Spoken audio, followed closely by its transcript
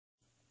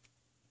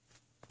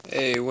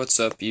Hey, what's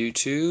up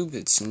YouTube?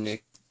 It's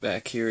Nick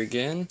back here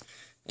again,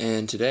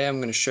 and today I'm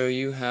going to show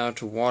you how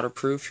to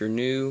waterproof your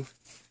new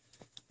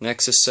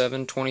Nexus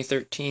 7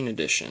 2013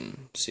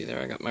 edition. See there,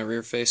 I got my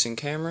rear-facing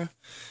camera.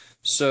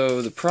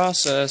 So the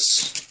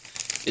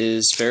process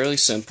is fairly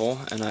simple,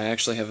 and I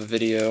actually have a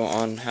video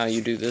on how you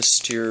do this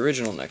to your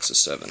original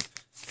Nexus 7.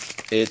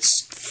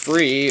 It's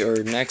free,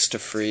 or next to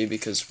free,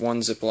 because one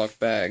Ziploc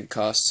bag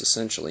costs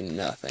essentially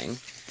nothing.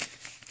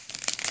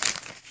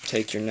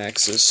 Take your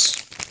Nexus,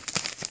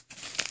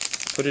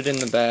 put it in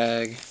the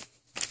bag,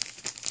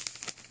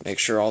 make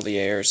sure all the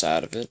air is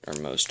out of it, or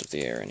most of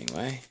the air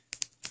anyway.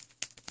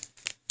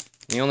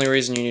 The only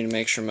reason you need to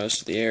make sure most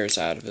of the air is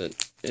out of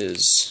it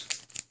is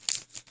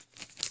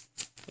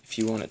if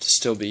you want it to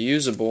still be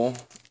usable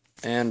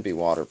and be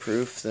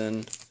waterproof,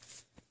 then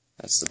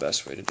that's the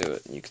best way to do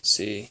it. And you can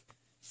see you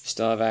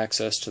still have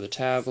access to the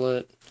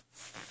tablet.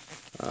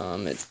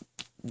 It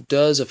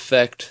does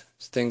affect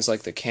things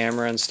like the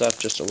camera and stuff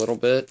just a little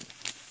bit.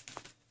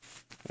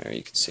 There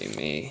you can see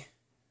me.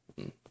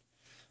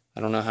 I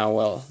don't know how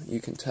well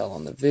you can tell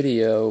on the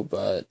video,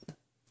 but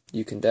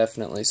you can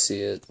definitely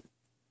see it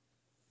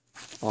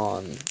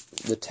on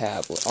the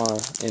tablet,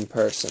 in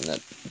person,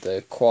 that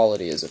the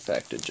quality is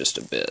affected just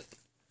a bit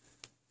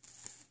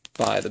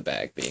by the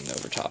bag being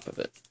over top of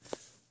it.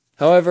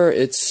 However,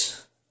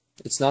 it's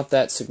not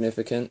that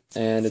significant,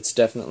 and it's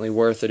definitely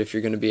worth it if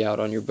you're going to be out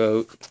on your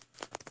boat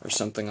or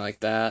something like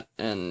that,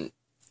 and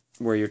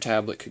where your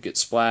tablet could get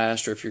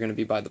splashed, or if you're going to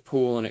be by the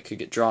pool and it could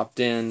get dropped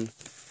in,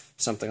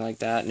 something like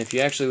that. And if you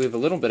actually leave a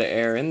little bit of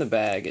air in the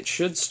bag, it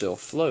should still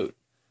float.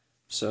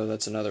 So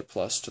that's another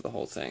plus to the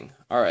whole thing.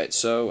 Alright,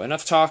 so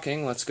enough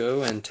talking, let's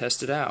go and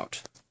test it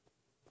out.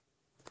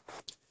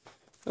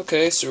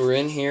 Okay, so we're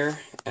in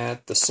here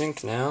at the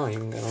sink now. I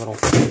even got a little...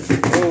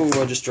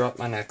 Oh, I just dropped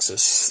my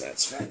Nexus.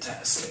 That's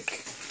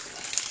fantastic.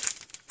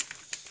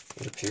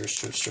 It appears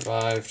to have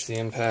survived the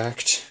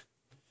impact.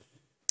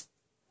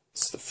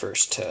 It's the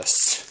first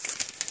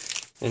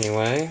test.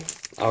 Anyway,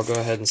 I'll go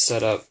ahead and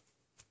set up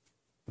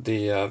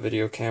the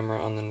video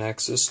camera on the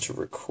Nexus to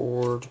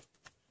record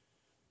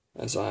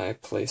as I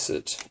place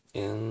it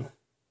in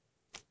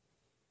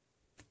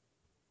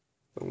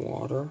the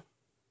water.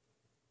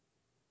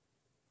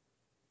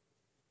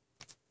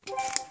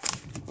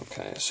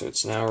 Okay, so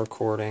it's now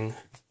recording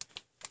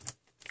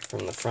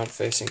from the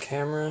front-facing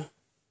camera.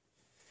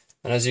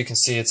 And as you can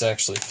see, it's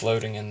actually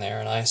floating in there,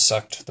 and I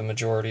sucked the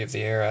majority of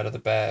the air out of the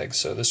bag,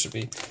 so this would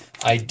be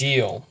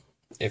ideal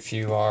if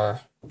you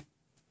are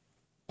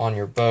on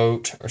your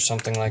boat or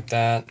something like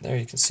that. There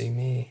you can see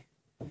me,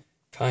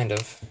 kind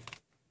of.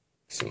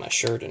 See my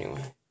shirt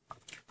anyway.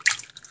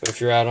 But if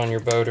you're out on your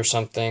boat or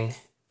something,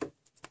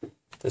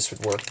 this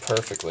would work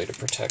perfectly to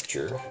protect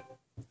your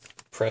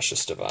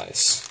precious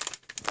device.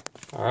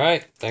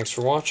 Alright, thanks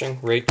for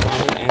watching. Rate,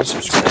 comment, and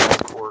subscribe.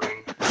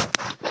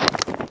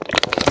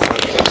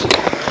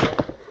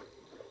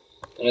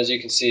 And as you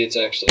can see, it's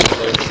actually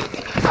floating.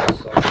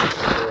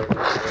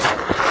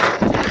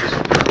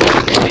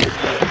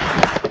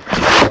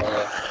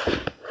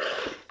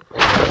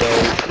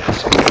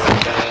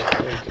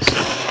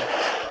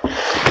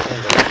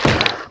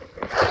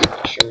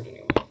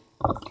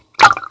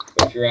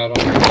 If you're out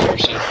on your boat or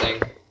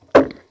something,